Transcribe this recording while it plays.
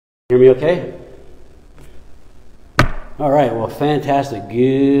Hear me okay? All right, well, fantastic.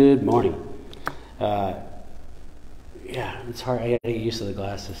 Good morning. Yeah, it's hard. I got to get used to the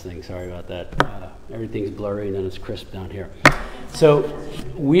glasses thing. Sorry about that. Everything's blurry and then it's crisp down here. So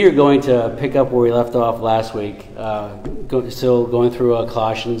we are going to pick up where we left off last week. Still going through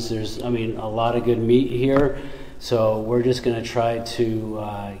Colossians. There's, a lot of good meat here. So we're just going to try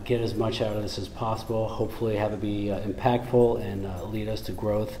to get as much out of this as possible. Hopefully have it be impactful and lead us to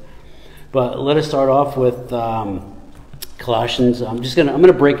growth. But let us start off with Colossians. I'm going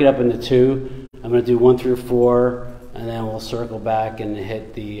to break it up into two. I'm going to do 1 through 4, and then we'll circle back and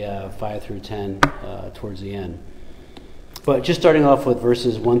hit the 5 through 10 towards the end. But just starting off with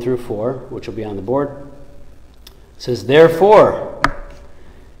verses 1 through 4, which will be on the board. It says, "Therefore,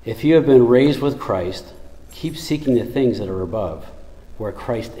 if you have been raised with Christ, keep seeking the things that are above, where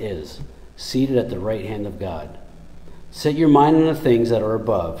Christ is, seated at the right hand of God. Set your mind on the things that are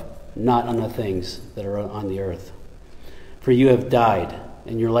above, not on the things that are on the earth. For you have died,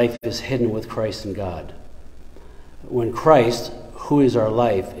 and your life is hidden with Christ in God. When Christ, who is our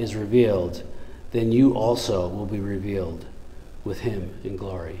life, is revealed, then you also will be revealed with him in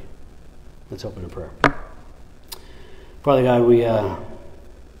glory." Let's open in prayer. Father God,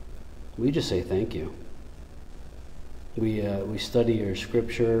 we just say thank you. We study your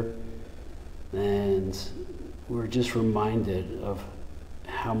scripture, and we're just reminded of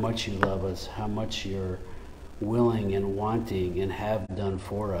how much you love us, how much you're willing and wanting and have done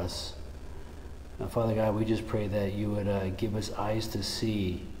for us. Father God, we just pray that you would give us eyes to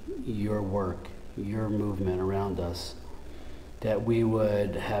see your work, your movement around us, that we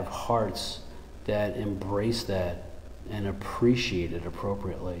would have hearts that embrace that and appreciate it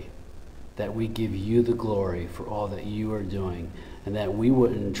appropriately, that we give you the glory for all that you are doing, and that we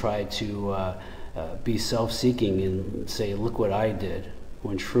wouldn't try to be self-seeking and say, "Look what I did,"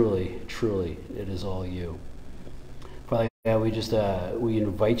 when truly, truly, it is all you. Father God, we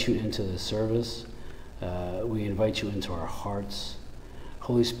invite you into the service. We invite you into our hearts.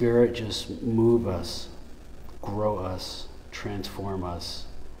 Holy Spirit, just move us, grow us, transform us.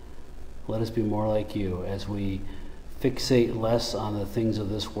 Let us be more like you as we fixate less on the things of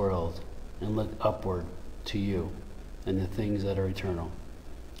this world and look upward to you and the things that are eternal.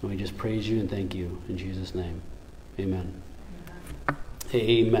 And we just praise you and thank you in Jesus' name. Amen.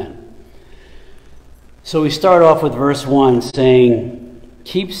 Amen. So we start off with verse 1 saying,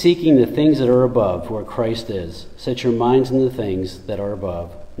 "Keep seeking the things that are above, where Christ is. Set your minds on the things that are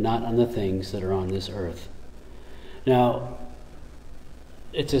above, not on the things that are on this earth." Now,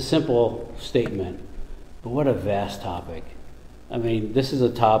 it's a simple statement, but what a vast topic. This is a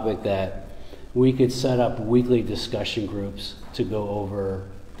topic that we could set up weekly discussion groups to go over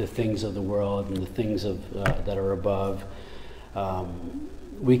the things of the world and the things that are above.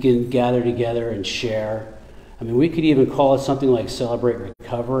 We can gather together and share. We could even call it something like Celebrate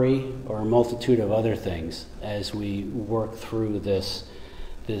Recovery, or a multitude of other things as we work through this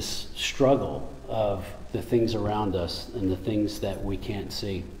struggle of the things around us and the things that we can't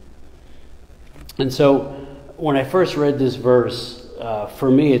see. And so when I first read this verse,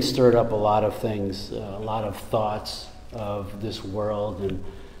 for me it stirred up a lot of things, a lot of thoughts of this world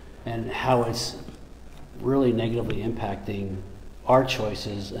and how it's really negatively impacting our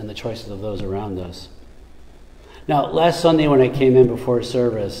choices and the choices of those around us. Now, last Sunday when I came in before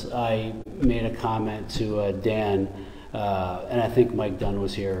service, I made a comment to Dan, and I think Mike Dunn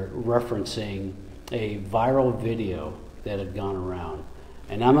was here, referencing a viral video that had gone around.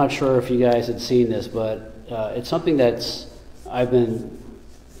 And I'm not sure if you guys had seen this, but it's something I've been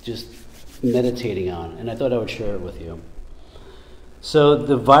just meditating on, and I thought I would share it with you. So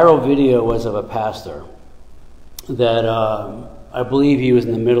the viral video was of a pastor that I believe he was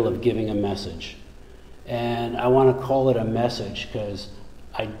in the middle of giving a message. And I want to call it a message because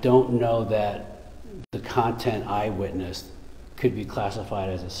I don't know that the content I witnessed could be classified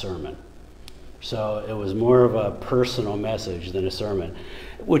as a sermon. So it was more of a personal message than a sermon,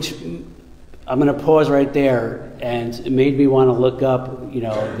 which I'm going to pause right there, and it made me want to look up,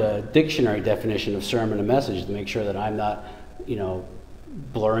 the dictionary definition of sermon and message to make sure that I'm not,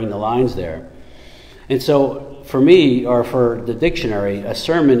 blurring the lines there. And so for me, or for the dictionary, a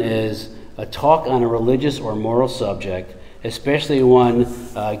sermon is a talk on a religious or moral subject, especially one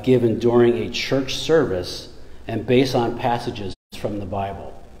given during a church service and based on passages from the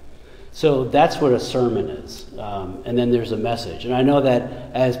Bible. So that's what a sermon is. And then there's a message. And I know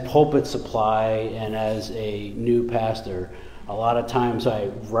that as pulpit supply and as a new pastor, a lot of times I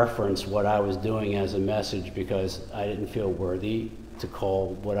reference what I was doing as a message because I didn't feel worthy to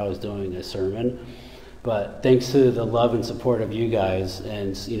call what I was doing a sermon. But thanks to the love and support of you guys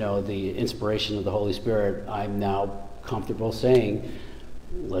and, you know, the inspiration of the Holy Spirit, I'm now comfortable saying,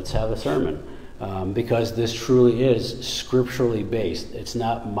 let's have a sermon. Because this truly is scripturally based. It's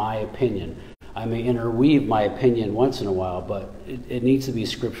not my opinion. I may interweave my opinion once in a while, but it needs to be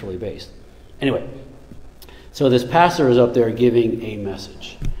scripturally based. Anyway, so this pastor is up there giving a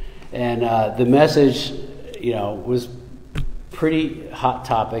message. And the message, you know, was pretty hot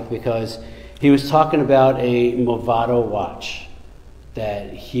topic because he was talking about a Movado watch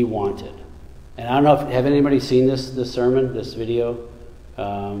that he wanted. And I don't know if, have anybody seen this sermon, this video?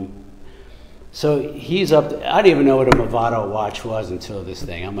 So he's up, I didn't even know what a Movado watch was until this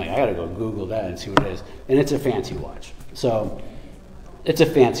thing. I'm like, I gotta go Google that and see what it is. And it's a fancy watch. So, it's a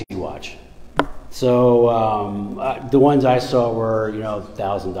fancy watch. So, the ones I saw were, you know,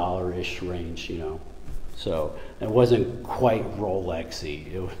 $1,000-ish range, you know. So, it wasn't quite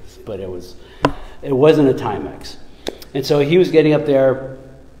Rolex-y, but it wasn't a Timex. And so he was getting up there,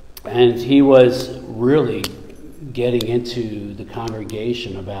 and he was really getting into the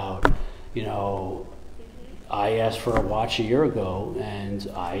congregation about, you know, I asked for a watch a year ago, and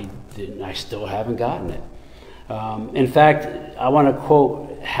I still haven't gotten it. In fact, I want to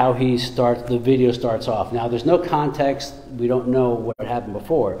quote how the video starts off. Now, there's no context. We don't know what happened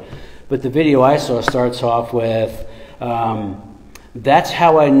before. But the video I saw starts off with, that's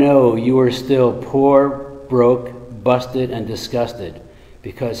how I know you are still poor, broke, busted, and disgusted,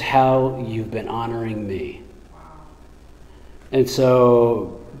 because how you've been honoring me. And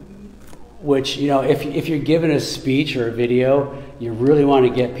so, which, you know, if you're giving a speech or a video, you really want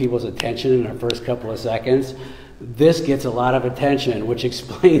to get people's attention in the first couple of seconds. This gets a lot of attention, which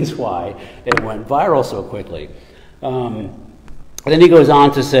explains why it went viral so quickly. Then he goes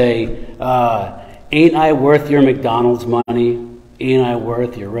on to say, ain't I worth your McDonald's money? Ain't I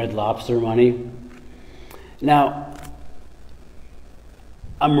worth your Red Lobster money? Now,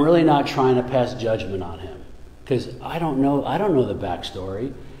 I'm really not trying to pass judgment on him, because I don't know the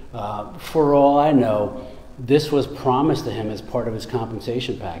backstory. For all I know, this was promised to him as part of his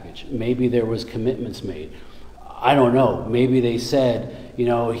compensation package. Maybe there was commitments made. I don't know. Maybe they said, you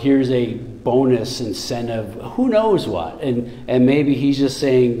know, here's a bonus incentive. Who knows what? And maybe he's just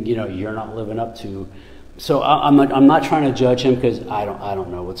saying, you know, you're not living up to. So I'm not trying to judge him, because I don't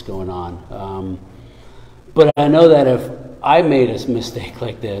know what's going on. But I know that if I made a mistake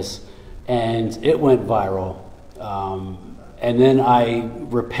like this and it went viral, and then I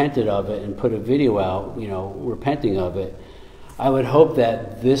repented of it and put a video out, you know, repenting of it, I would hope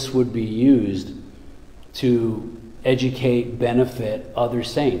that this would be used to educate, benefit other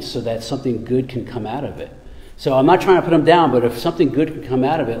saints so that something good can come out of it. So I'm not trying to put them down, but if something good can come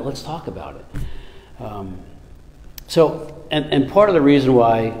out of it, let's talk about it. And part of the reason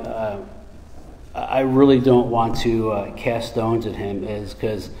why I really don't want to cast stones at him is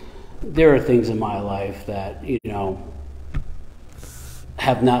because there are things in my life that, you know,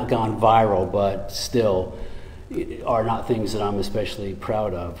 have not gone viral, but still are not things that I'm especially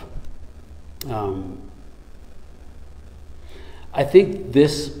proud of. I think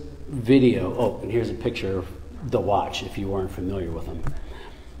this video, oh, and here's a picture of the watch if you weren't familiar with them.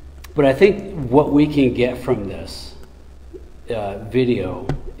 But I think what we can get from this video,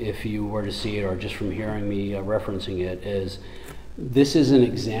 if you were to see it or just from hearing me referencing it, is this is an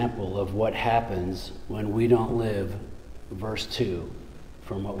example of what happens when we don't live verse 2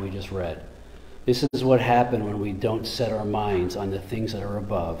 from what we just read. This is what happened when we don't set our minds on the things that are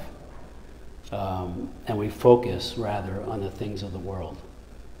above, and we focus rather on the things of the world.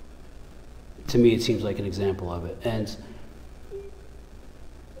 To me, it seems like an example of it. And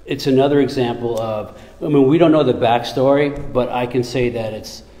it's another example of, I mean, we don't know the backstory, but I can say that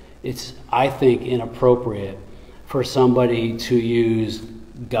it's I think, inappropriate for somebody to use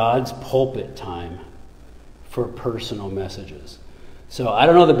God's pulpit time for personal messages. So I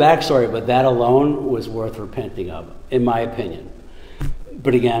don't know the backstory, but that alone was worth repenting of, in my opinion.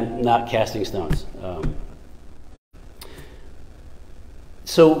 But again, not casting stones.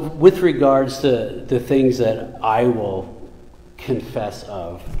 So with regards to the things that I will confess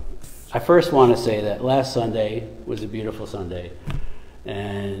of, I first want to say that last Sunday was a beautiful Sunday.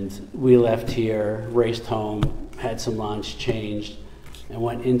 And we left here, raced home, had some lunch, changed, and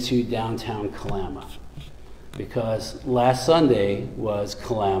went into downtown Kalama. Because last Sunday was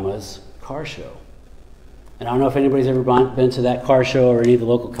Kalama's car show. And I don't know if anybody's ever been to that car show or any of the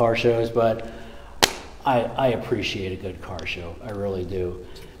local car shows, but I appreciate a good car show. I really do.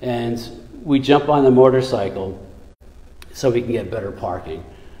 And we jump on the motorcycle so we can get better parking.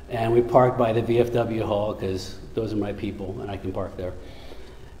 And we parked by the VFW hall because those are my people and I can park there.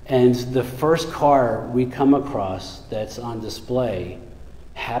 And the first car we come across that's on display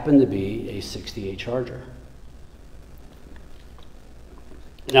happened to be a 68 Charger.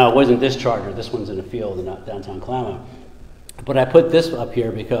 Now, it wasn't this Charger. This one's in a field in downtown Klamath. But I put this up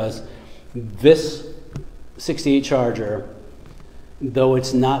here because this 68 Charger, though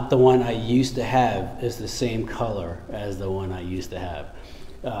it's not the one I used to have, is the same color as the one I used to have.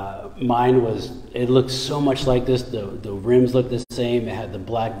 Mine was, it looked so much like this. The rims looked the same. It had the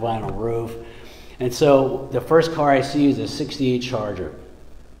black vinyl roof. And so the first car I see is a 68 Charger.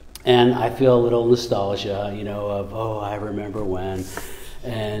 And I feel a little nostalgia, you know, of, oh, I remember when.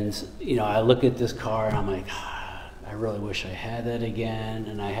 And, you know, I look at this car and I'm like, I really wish I had that again.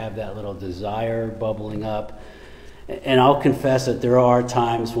 And I have that little desire bubbling up. And I'll confess that there are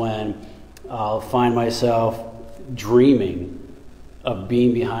times when I'll find myself dreaming of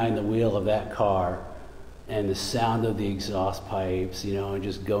being behind the wheel of that car and the sound of the exhaust pipes, you know, and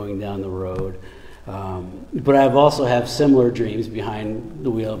just going down the road. But I've also have similar dreams behind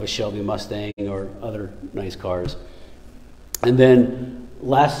the wheel of a Shelby Mustang or other nice cars. And then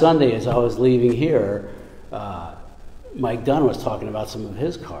last Sunday, as I was leaving here, Mike Dunn was talking about some of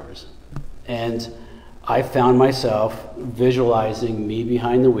his cars. And I found myself visualizing me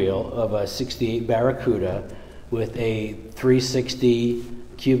behind the wheel of a 68 Barracuda with a 360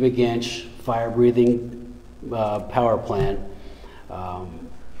 cubic inch fire-breathing power plant.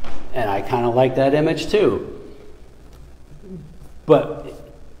 And I kind of like that image too. But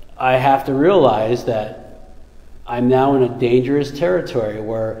I have to realize that I'm now in a dangerous territory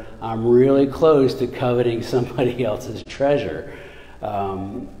where I'm really close to coveting somebody else's treasure.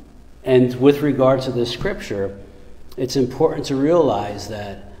 And with regards to this scripture, it's important to realize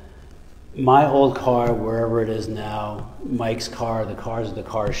that my old car, wherever it is now, Mike's car, the cars at the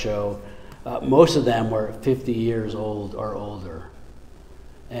car show, most of them were 50 years old or older.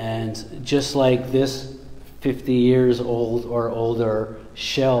 And just like this 50 years old or older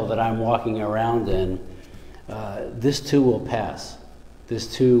shell that I'm walking around in, this too will pass. This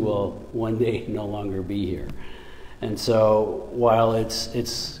too will one day no longer be here. And so while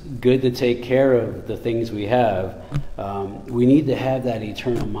it's good to take care of the things we have, we need to have that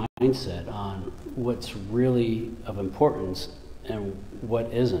eternal mindset on what's really of importance and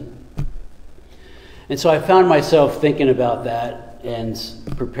what isn't. And so I found myself thinking about that and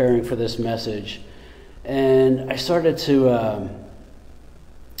preparing for this message, and I started to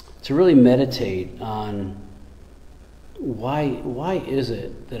really meditate on why is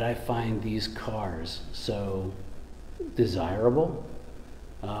it that I find these cars so desirable?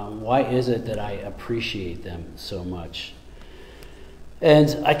 Why is it that I appreciate them so much?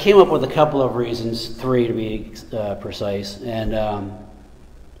 And I came up with a couple of reasons, 3 to be precise, and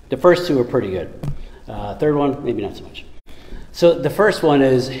the first 2 are pretty good. Third one, maybe not so much. So the first one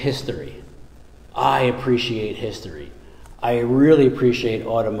is history. I appreciate history. I really appreciate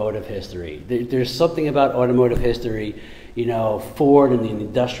automotive history. There's something about automotive history, you know, Ford and the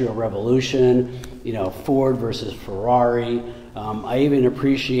Industrial Revolution, you know, Ford versus Ferrari. I even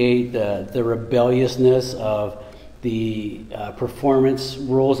appreciate the rebelliousness of the performance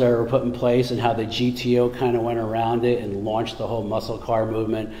rules that were put in place and how the GTO kind of went around it and launched the whole muscle car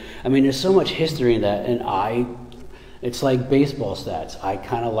movement. I mean, there's so much history in that, and it's like baseball stats. I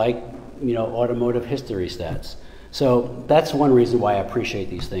kind of like, you know, automotive history stats. So that's one reason why I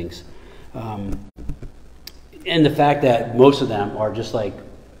appreciate these things. And the fact that most of them are just like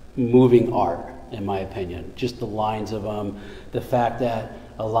moving art, in my opinion. Just the lines of them, the fact that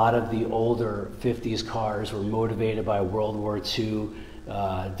a lot of the older 50s cars were motivated by World War II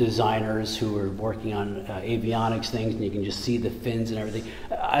designers who were working on avionics things, and you can just see the fins and everything.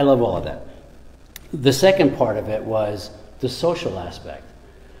 I love all of that. The second part of it was the social aspect.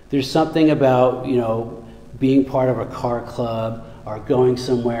 There's something about, you know, being part of a car club or going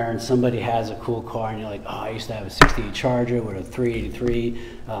somewhere and somebody has a cool car and you're like, oh, I used to have a 68 Charger with a 383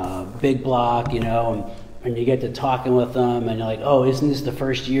 big block, you know, and you get to talking with them and you're like, oh, isn't this the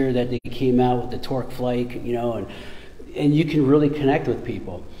first year that they came out with the Torque Flake, you know, and you can really connect with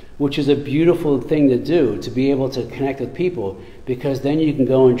people, which is a beautiful thing to do, to be able to connect with people, because then you can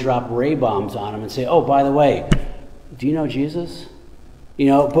go and drop Ray bombs on them and say, oh, by the way, do you know Jesus? You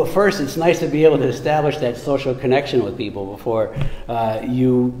know, but first it's nice to be able to establish that social connection with people before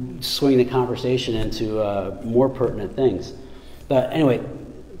you swing the conversation into more pertinent things. But anyway,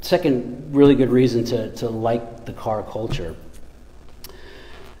 second really good reason to like the car culture.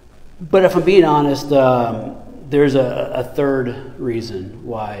 But if I'm being honest, there's a third reason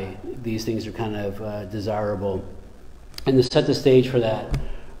why these things are kind of desirable. And to set the stage for that,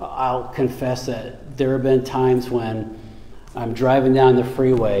 I'll confess that there have been times when I'm driving down the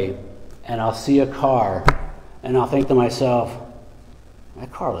freeway and I'll see a car and I'll think to myself,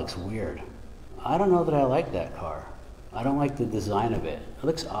 that car looks weird. I don't know that I like that car. I don't like the design of it. It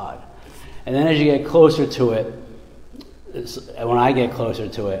looks odd. And then as you get closer to it, when I get closer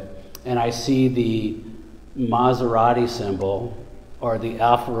to it, and I see the Maserati symbol, or the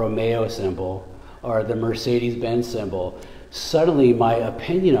Alfa Romeo symbol, or the Mercedes-Benz symbol, suddenly my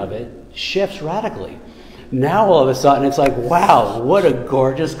opinion of it shifts radically. Now all of a sudden it's like, wow, what a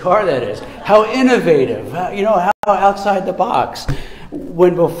gorgeous car that is. How innovative, how outside the box.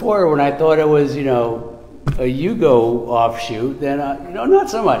 When before, when I thought it was, a Yugo offshoot, then, not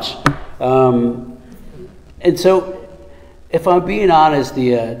so much. And so, if I'm being honest,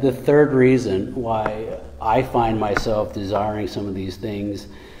 the third reason why I find myself desiring some of these things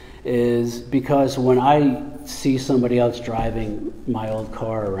is because when I see somebody else driving my old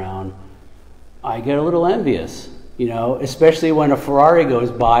car around, I get a little envious, especially when a Ferrari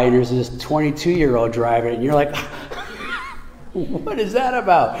goes by and there's this 22-year-old driving it, and you're like, what is that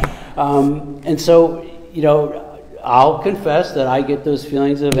about? And so, I'll confess that I get those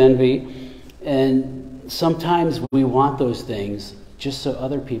feelings of envy, and sometimes we want those things just so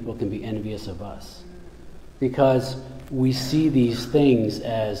other people can be envious of us, because we see these things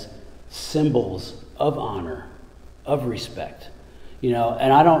as symbols of honor, of respect. And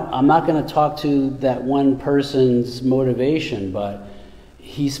I'm not going to talk to that one person's motivation, but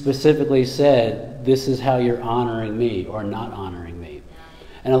he specifically said, this is how you're honoring me or not honoring me.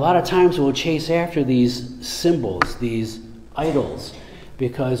 And a lot of times we'll chase after these symbols, these idols,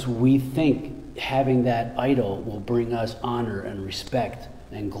 because we think having that idol will bring us honor and respect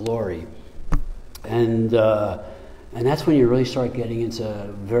and glory. And that's when you really start getting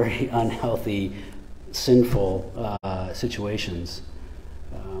into very unhealthy, sinful situations,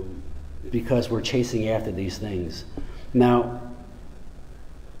 because we're chasing after these things. Now,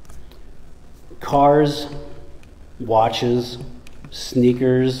 cars, watches,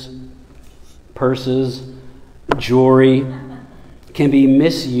 sneakers, purses, jewelry can be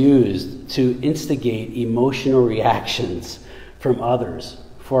misused to instigate emotional reactions from others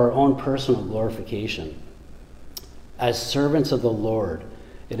for our own personal glorification. As servants of the Lord,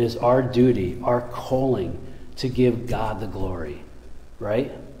 it is our duty, our calling, to give God the glory,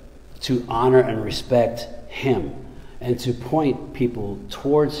 right? To honor and respect Him, and to point people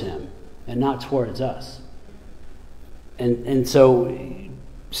towards Him and not towards us. And so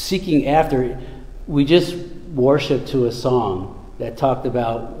seeking after, we just worshiped to a song that talked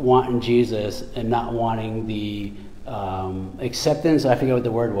about wanting Jesus and not wanting the acceptance, I forget what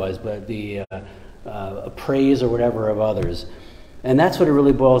the word was, but the praise or whatever of others. And that's what it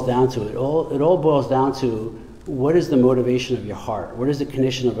really boils down to. It all boils down to, what is the motivation of your heart? What is the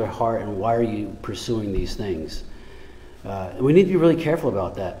condition of your heart, and why are you pursuing these things? We need to be really careful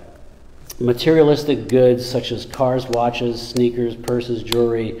about that. Materialistic goods such as cars, watches, sneakers, purses,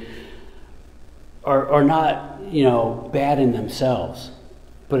 jewelry are not, bad in themselves,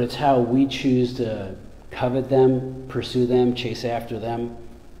 but it's how we choose to covet them, pursue them, chase after them,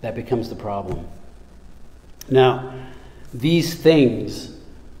 that becomes the problem. Now, these things,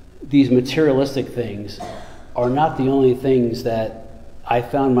 these materialistic things, are not the only things that I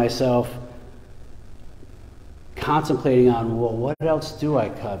found myself contemplating on. Well, what else do I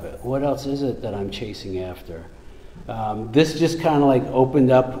covet? What else is it that I'm chasing after? This just kind of like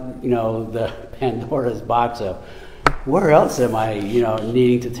opened up, the Pandora's box of, where else am I,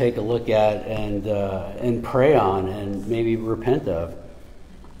 needing to take a look at and pray on and maybe repent of?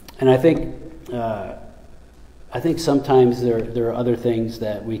 And I think sometimes there are other things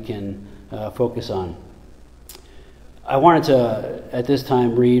that we can focus on. I wanted to, at this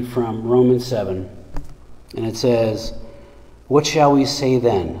time, read from Romans 7, and it says, "What shall we say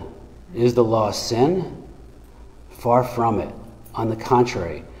then? Is the law sin? Far from it. On the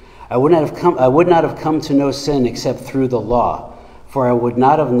contrary, I would not have come to know sin except through the law, for I would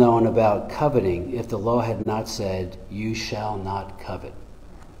not have known about coveting if the law had not said, 'You shall not covet.'"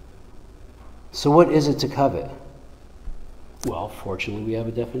 So what is it to covet? Well, fortunately, we have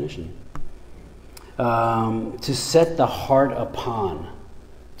a definition. To set the heart upon,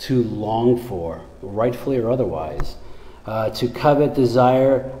 to long for, rightfully or otherwise, to covet,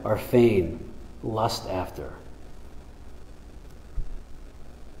 desire, or feign, lust after.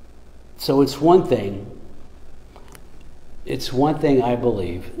 So it's one thing I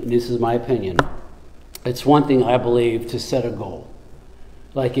believe, and this is my opinion, it's one thing I believe to set a goal.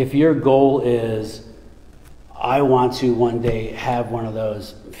 Like if your goal is, I want to one day have one of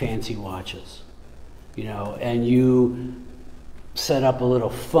those fancy watches, and you set up a little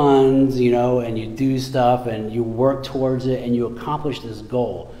fund, you know, and you do stuff and you work towards it and you accomplish this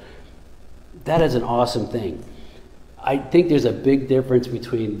goal. That is an awesome thing. I think there's a big difference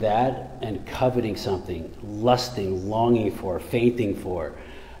between that and coveting something, lusting, longing for, fainting for.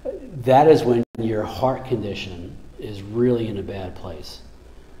 That is when your heart condition is really in a bad place.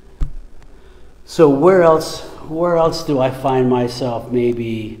 So where else do I find myself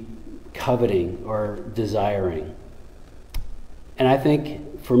maybe coveting or desiring? And I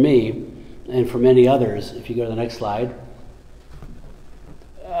think for me, and for many others, if you go to the next slide.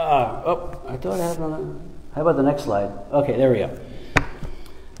 I thought I had another. How about the next slide? Okay, there we go.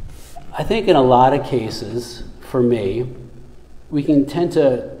 I think in a lot of cases, for me, we can tend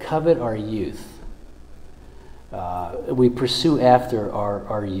to covet our youth. We pursue after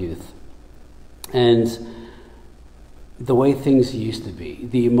our youth. And the way things used to be,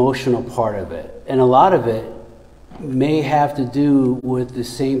 the emotional part of it. And a lot of it may have to do with the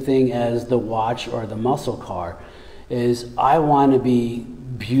same thing as the watch or the muscle car, is I want to be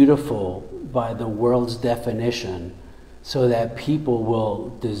beautiful by the world's definition so that people will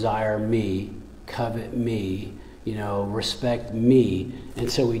desire me, covet me, you know, respect me. And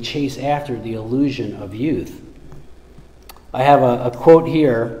so we chase after the illusion of youth. I have a quote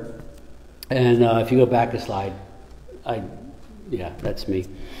here, and if you go back a slide, yeah, that's me.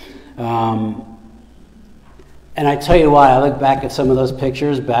 And I tell you why, I look back at some of those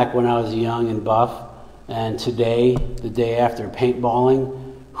pictures back when I was young and buff, and today, the day after paintballing,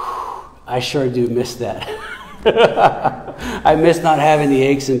 I sure do miss that. I miss not having the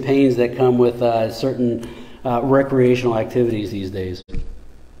aches and pains that come with certain recreational activities these days.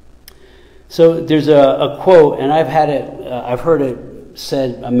 So there's a quote, and I've heard it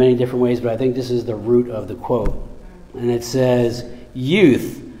said many different ways, but I think this is the root of the quote. And it says,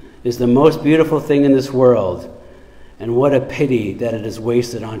 "Youth is the most beautiful thing in this world, and what a pity that it is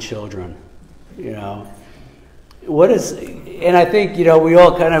wasted on children." You know, and I think, you know, we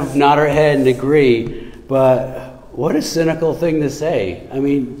all kind of nod our head and agree, but what a cynical thing to say. I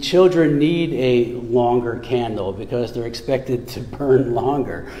mean, children need a longer candle because they're expected to burn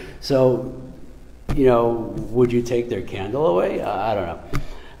longer. So, you know, would you take their candle away? I don't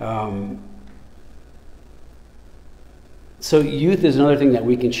know. So youth is another thing that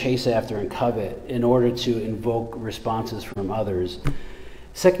we can chase after and covet in order to invoke responses from others.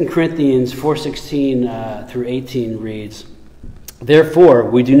 2 Corinthians 4:16 through 18 reads, "Therefore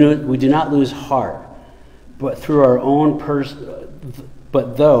we do not lose heart, but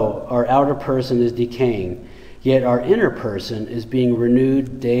though our outer person is decaying, yet our inner person is being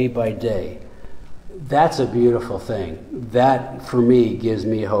renewed day by day." That's a beautiful thing. That, for me, gives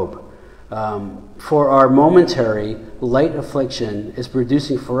me hope. For our momentary light affliction is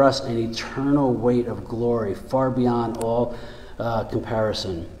producing for us an eternal weight of glory far beyond all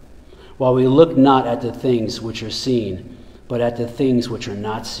comparison. While we look not at the things which are seen, but at the things which are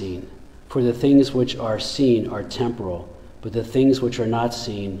not seen. For the things which are seen are temporal, but the things which are not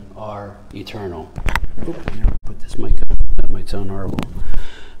seen are eternal. Oops, I never put this mic on. That might sound horrible.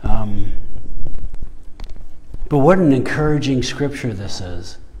 But what an encouraging scripture this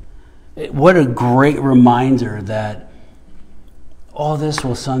is. What a great reminder that all this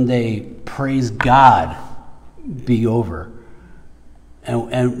will someday, praise God, be over.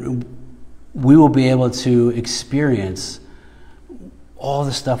 And we will be able to experience all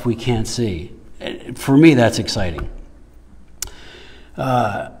the stuff we can't see. For me, that's exciting.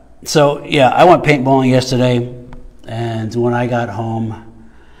 So, yeah, I went paintballing yesterday, and when I got home,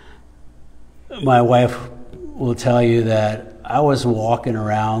 my wife will tell you that I was walking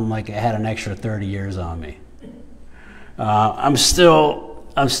around like I had an extra 30 years on me. I'm still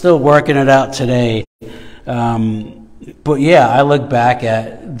working it out today. But yeah, I look back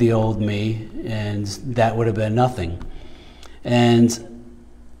at the old me, and that would have been nothing. And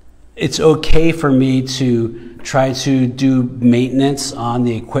it's okay for me to try to do maintenance on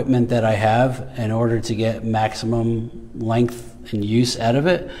the equipment that I have in order to get maximum length and use out of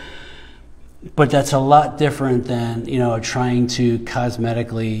it. But that's a lot different than, you know, trying to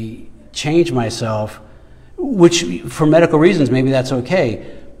cosmetically change myself, which for medical reasons, maybe that's okay.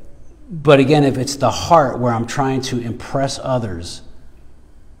 But again, if it's the heart where I'm trying to impress others,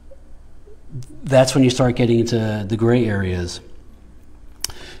 that's when you start getting into the gray areas.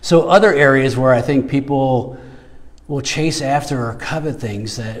 So other areas where I think people will chase after or covet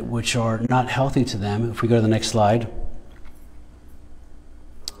things which are not healthy to them. If we go to the next slide.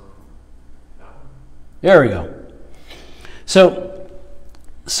 There we go. So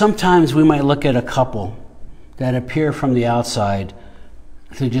sometimes we might look at a couple that appear from the outside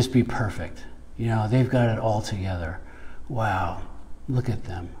to just be perfect. You know, they've got it all together. wow, look at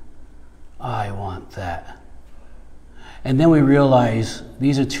them. I want that. And then we realize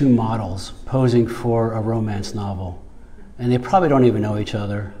these are two models posing for a romance novel. And they probably don't even know each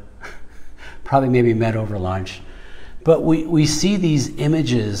other. Probably maybe met over lunch. But we see these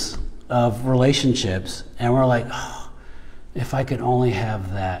images of relationships and we're like, oh, if I could only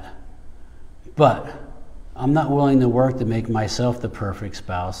have that. But I'm not willing to work to make myself the perfect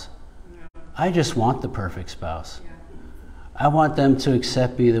spouse. I just want the perfect spouse. I want them to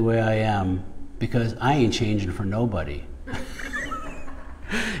accept me the way I am because I ain't changing for nobody.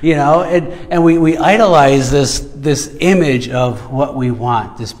 You know, and we idolize this image of what we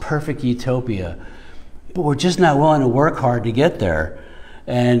want, this perfect utopia, but we're just not willing to work hard to get there.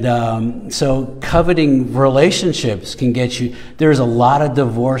 And so coveting relationships can get you, there's a lot of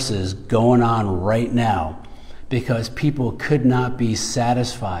divorces going on right now because people could not be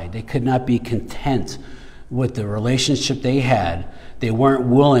satisfied. They could not be content with the relationship they had. They weren't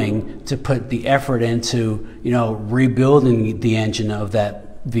willing to put the effort into, you know, rebuilding the engine of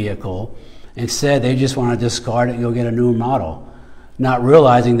that vehicle. Instead, they just want to discard it and go get a new model, not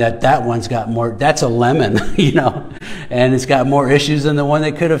realizing that that one's got more, that's a lemon, you know, and it's got more issues than the one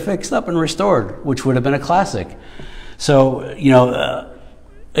they could have fixed up and restored, which would have been a classic. So, you know,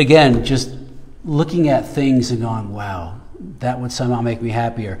 again, just looking at things and going, wow, that would somehow make me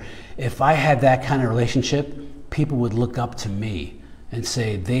happier. If I had that kind of relationship, people would look up to me and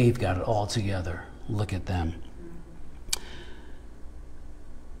say, they've got it all together. Look at them.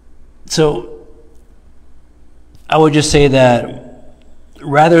 So I would just say that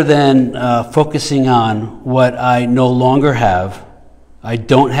rather than focusing on what I no longer have, I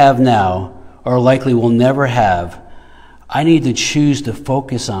don't have now, or likely will never have, I need to choose to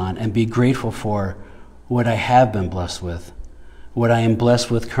focus on and be grateful for what I have been blessed with, what I am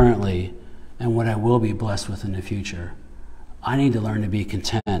blessed with currently, and what I will be blessed with in the future. I need to learn to be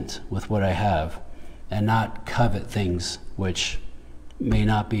content with what I have and not covet things which may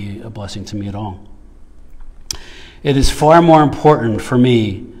not be a blessing to me at all. It is far more important for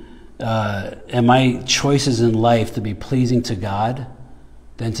me and my choices in life to be pleasing to God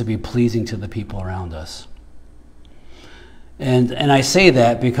than to be pleasing to the people around us. And I say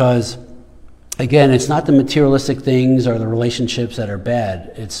that because, again, it's not the materialistic things or the relationships that are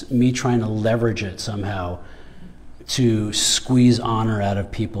bad. It's me trying to leverage it somehow to squeeze honor out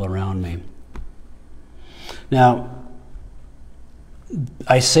of people around me. Now,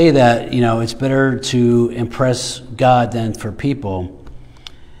 I say that, you know, it's better to impress God than for people.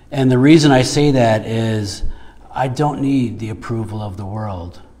 And the reason I say that is I don't need the approval of the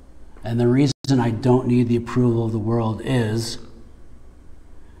world. And the reason I don't need the approval of the world is,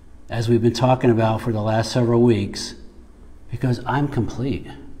 as we've been talking about for the last several weeks, because I'm complete.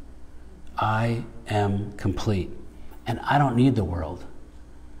 I am complete. And I don't need the world,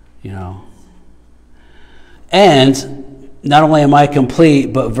 you know. And not only am I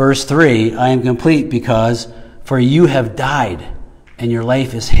complete, but verse 3, I am complete because for you have died and your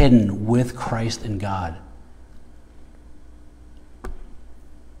life is hidden with Christ in God.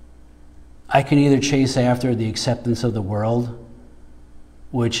 I can either chase after the acceptance of the world,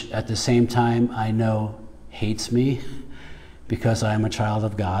 which at the same time I know hates me because I am a child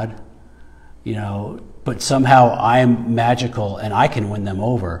of God, you know, but somehow I'm magical and I can win them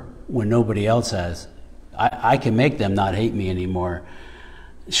over when nobody else has. I can make them not hate me anymore.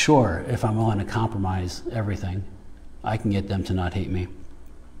 Sure, if I'm willing to compromise everything, I can get them to not hate me.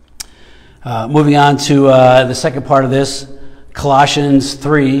 Moving on to the second part of this, Colossians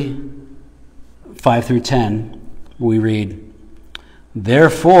 3, 5 through 10, we read,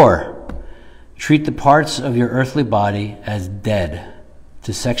 therefore, treat the parts of your earthly body as dead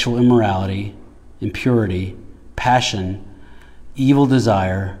to sexual immorality, impurity, passion, evil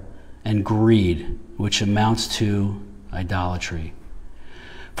desire, and greed, which amounts to idolatry.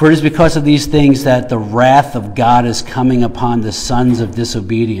 For it is because of these things that the wrath of God is coming upon the sons of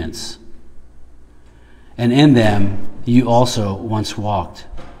disobedience. And in them you also once walked,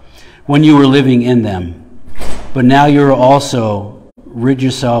 when you were living in them. But now you are also rid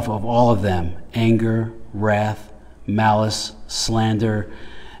yourself of all of them, anger, wrath, malice, slander,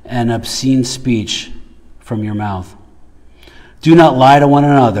 and obscene speech from your mouth. Do not lie to one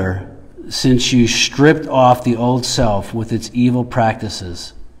another, since you stripped off the old self with its evil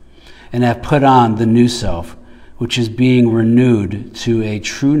practices, and have put on the new self, which is being renewed to a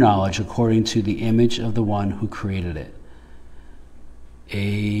true knowledge according to the image of the one who created it.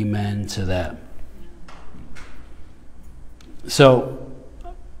 Amen to that. So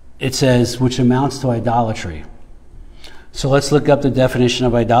it says, which amounts to idolatry. So let's look up the definition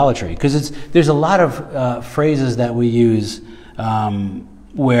of idolatry, because there's a lot of phrases that we use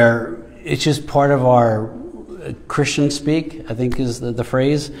where it's just part of our Christian speak, I think is the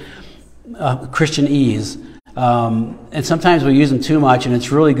phrase, Christianese. And sometimes we use them too much, and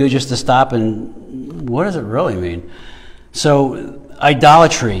it's really good just to stop and, what does it really mean? So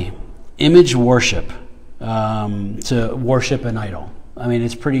idolatry, image worship, to worship an idol. I mean,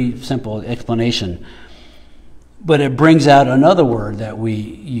 it's pretty simple explanation. But it brings out another word that we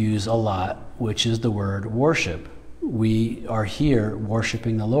use a lot, which is the word worship. We are here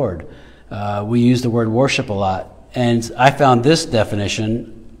worshiping the Lord. We use the word worship a lot. And I found this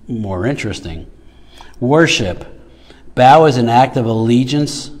definition more interesting. Worship. Bow is an act of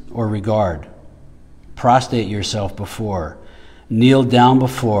allegiance or regard. Prostrate yourself before. Kneel down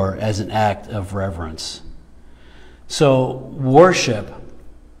before as an act of reverence. So worship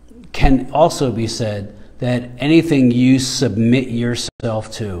can also be said that anything you submit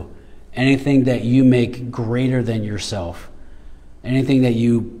yourself to, anything that you make greater than yourself, anything that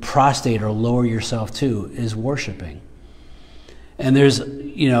you prostrate or lower yourself to is worshiping. And there's,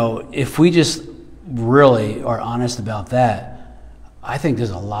 if we just really are honest about that, I think there's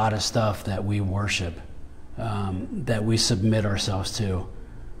a lot of stuff that we worship, that we submit ourselves to.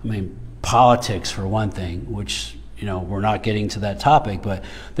 I mean, politics for one thing, which we're not getting to that topic, but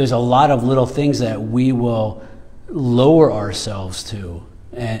there's a lot of little things that we will lower ourselves to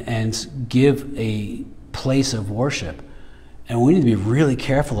and give a place of worship. And we need to be really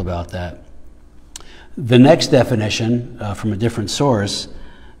careful about that. The next definition from a different source,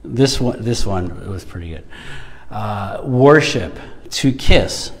 this one was pretty good. Worship, to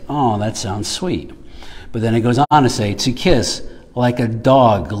kiss. Oh, that sounds sweet. But then it goes on to say, to kiss like a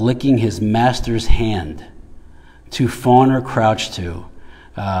dog licking his master's hand. To fawn or crouch to,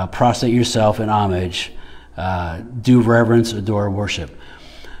 prostrate yourself in homage, do reverence, adore, worship.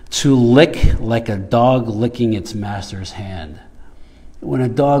 To lick like a dog licking its master's hand. When a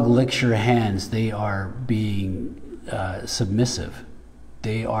dog licks your hands, they are being submissive.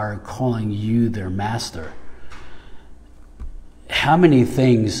 They are calling you their master. How many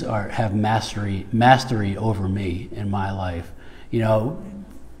things have mastery over me in my life?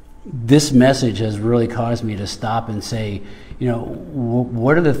 This message has really caused me to stop and say,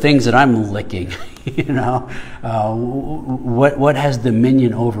 what are the things that I'm licking? What has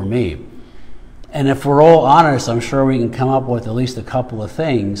dominion over me? And if we're all honest, I'm sure we can come up with at least a couple of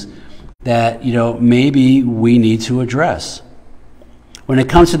things that, maybe we need to address. When it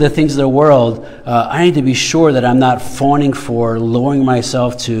comes to the things of the world, I need to be sure that I'm not fawning for, lowering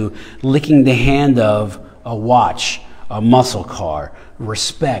myself to licking the hand of a watch, a muscle car,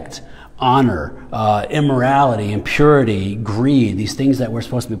 respect, honor, immorality, impurity, greed, these things that we're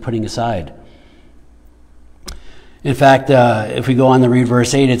supposed to be putting aside. In fact, if we go on to read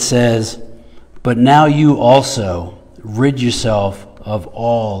verse 8, it says, but now you also rid yourself of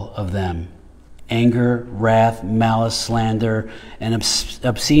all of them, anger, wrath, malice, slander, and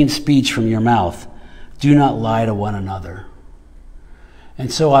obscene speech from your mouth. Do not lie to one another.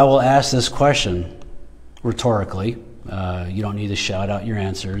 And so I will ask this question rhetorically. You don't need to shout out your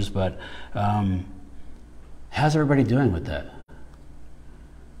answers, but how's everybody doing with that?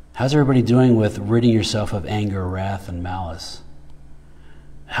 How's everybody doing with ridding yourself of anger, wrath, and malice?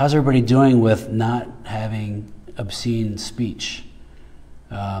 How's everybody doing with not having obscene speech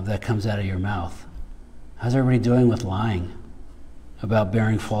that comes out of your mouth? How's everybody doing with lying about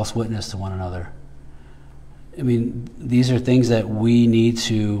bearing false witness to one another? I mean, these are things that we need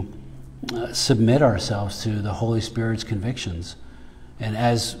to submit ourselves to the Holy Spirit's convictions. And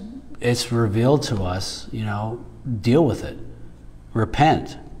as it's revealed to us, deal with it.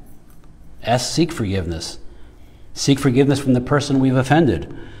 Repent. Seek forgiveness. Seek forgiveness from the person we've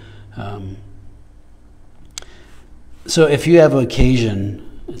offended. So if you have occasion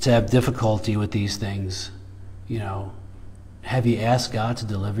to have difficulty with these things, have you asked God to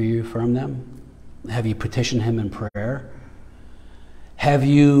deliver you from them? Have you petitioned Him in prayer? Have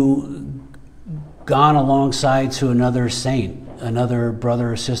you gone alongside to another saint, another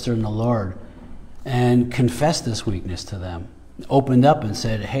brother or sister in the Lord, and confessed this weakness to them? Opened up and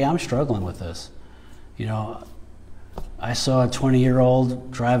said, hey, I'm struggling with this. I saw a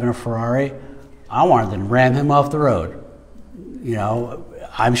 20-year-old driving a Ferrari. I wanted to ram him off the road.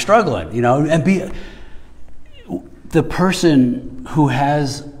 I'm struggling, and be the person who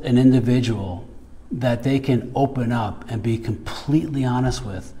has an individual that they can open up and be completely honest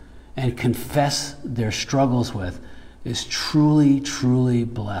with and confess their struggles with is truly, truly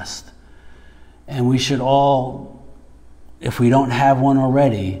blessed. And we should all, if we don't have one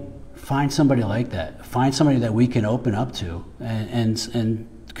already, find somebody like that. Find somebody that we can open up to and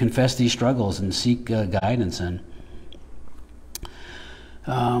confess these struggles and seek guidance in.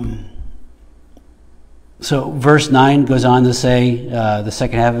 So verse 9 goes on to say, the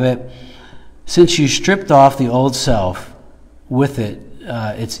second half of it, since you stripped off the old self with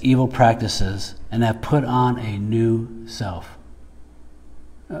its evil practices, and have put on a new self.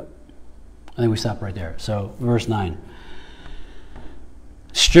 I think we stop right there. So verse 9.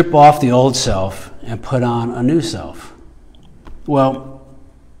 Strip off the old self and put on a new self. Well,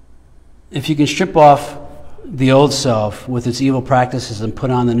 if you can strip off the old self with its evil practices and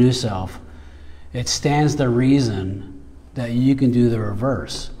put on the new self, it stands to reason that you can do the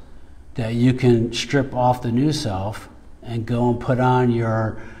reverse, that you can strip off the new self and go and put on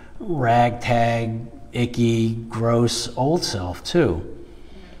your ragtag, icky, gross old self too.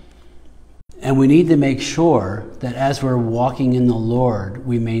 And we need to make sure that as we're walking in the Lord,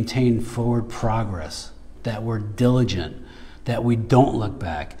 we maintain forward progress, that we're diligent, that we don't look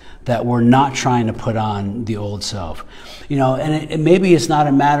back, that we're not trying to put on the old self. You know, and maybe it's not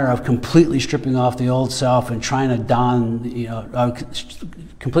a matter of completely stripping off the old self and trying to don,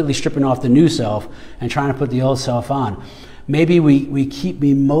 completely stripping off the new self and trying to put the old self on. Maybe we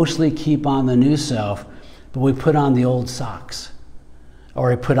mostly keep on the new self, but we put on the old socks.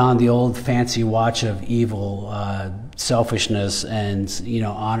 Or we put on the old fancy watch of evil, selfishness, and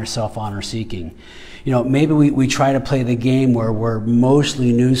self-honor seeking. Maybe we try to play the game where we're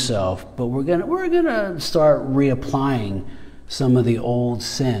mostly new self, but we're gonna start reapplying some of the old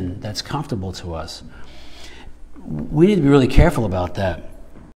sin that's comfortable to us. We need to be really careful about that.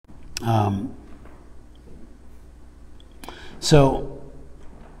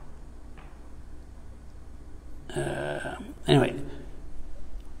 Anyway.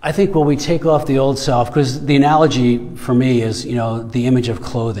 I think when we take off the old self, because the analogy for me is, the image of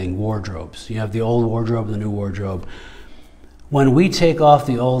clothing, wardrobes. You have the old wardrobe and the new wardrobe. When we take off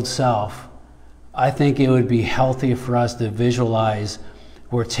the old self, I think it would be healthy for us to visualize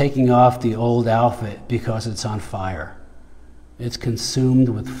we're taking off the old outfit because it's on fire. It's consumed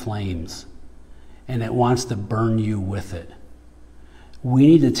with flames, and it wants to burn you with it. We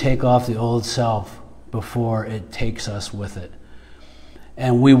need to take off the old self before it takes us with it.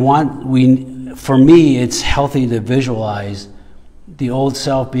 And for me, it's healthy to visualize the old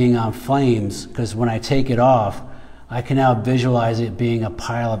self being on flames, because when I take it off, I can now visualize it being a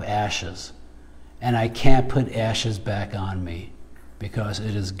pile of ashes. And I can't put ashes back on me because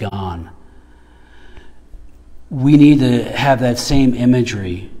it is gone. We need to have that same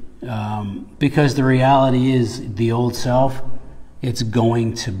imagery, because the reality is the old self, it's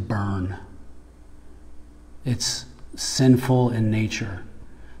going to burn. It's sinful in nature.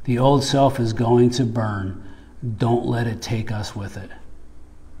 The old self is going to burn. Don't let it take us with it.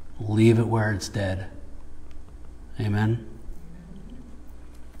 Leave it where it's dead. Amen?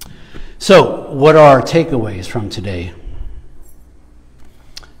 So, what are our takeaways from today?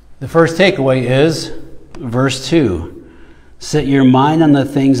 The first takeaway is verse 2. Set your mind on the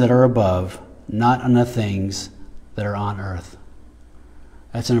things that are above, not on the things that are on earth.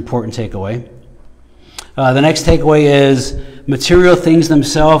 That's an important takeaway. The next takeaway is material things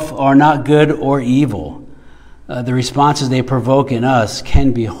themselves are not good or evil. The responses they provoke in us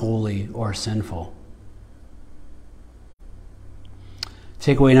can be holy or sinful.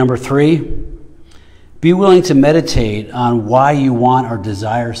 Takeaway number 3, be willing to meditate on why you want or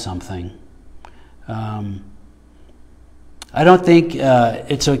desire something. I don't think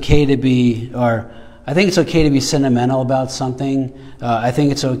it's okay to be, I think it's okay to be sentimental about something. I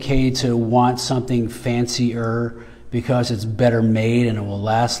think it's okay to want something fancier because it's better made and it will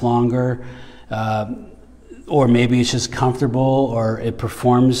last longer. Or maybe it's just comfortable, or it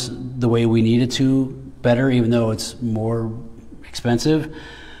performs the way we need it to better, even though it's more expensive.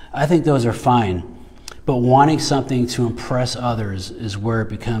 I think those are fine. But wanting something to impress others is where it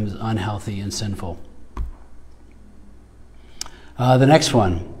becomes unhealthy and sinful. The next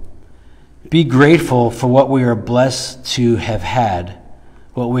one. Be grateful for what we are blessed to have had,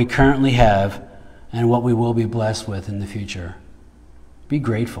 what we currently have, and what we will be blessed with in the future. Be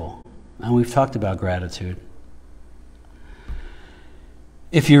grateful. And we've talked about gratitude.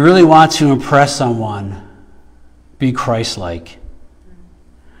 If you really want to impress someone, be Christ-like.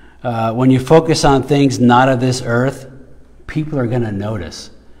 When you focus on things not of this earth, people are going to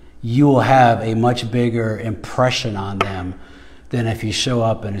notice. You will have a much bigger impression on them than if you show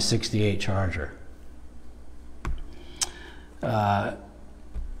up in a 68 Charger. The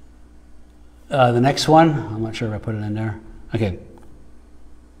next one, I'm not sure if I put it in there. Okay.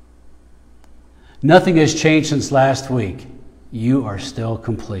 Nothing has changed since last week. You are still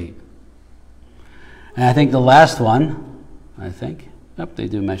complete. And I think the last one, yep, they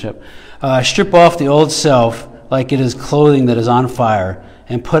do match up. Strip off the old self like it is clothing that is on fire,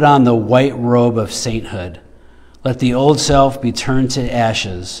 and put on the white robe of sainthood. Let the old self be turned to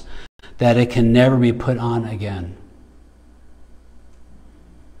ashes, that it can never be put on again.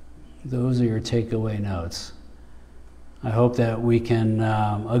 Those are your takeaway notes. I hope that we can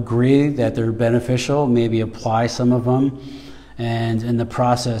agree that they're beneficial, maybe apply some of them, and in the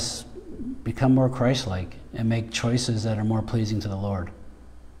process become more Christ-like and make choices that are more pleasing to the Lord.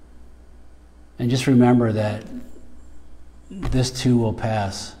 And just remember that this too will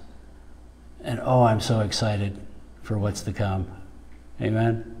pass. And oh, I'm so excited for what's to come. Amen?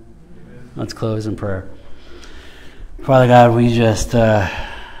 Amen. Let's close in prayer. Father God,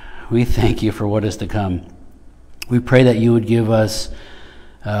 we thank you for what is to come. We pray that you would give us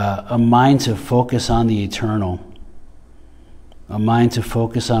a mind to focus on the eternal, a mind to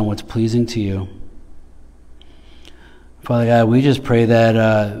focus on what's pleasing to you. Father God, we just pray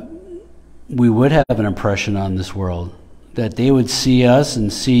that we would have an impression on this world, that they would see us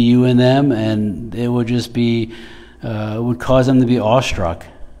and see you in them, and it would just be, it would cause them to be awestruck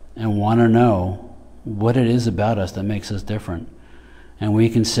and want to know what it is about us that makes us different. And we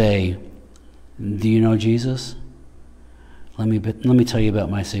can say, do you know Jesus? Let me tell you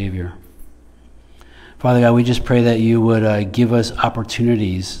about my Savior. Father God, we just pray that you would give us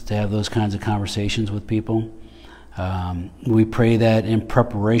opportunities to have those kinds of conversations with people. We pray that in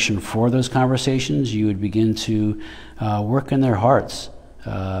preparation for those conversations, you would begin to work in their hearts,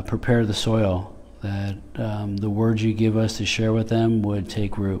 prepare the soil, that the words you give us to share with them would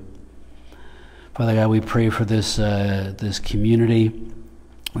take root. Father God, we pray for this community.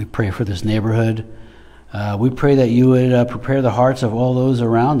 We pray for this neighborhood. We pray that you would prepare the hearts of all those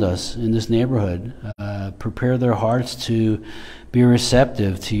around us in this neighborhood. Prepare their hearts to be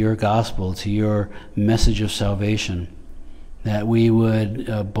receptive to your gospel, to your message of salvation, that we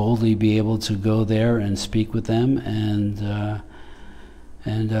would boldly be able to go there and speak with them and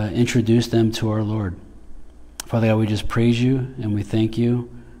introduce them to our Lord. Father God, we just praise you and we thank you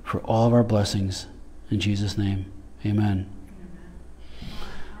for all of our blessings. In Jesus' name, amen.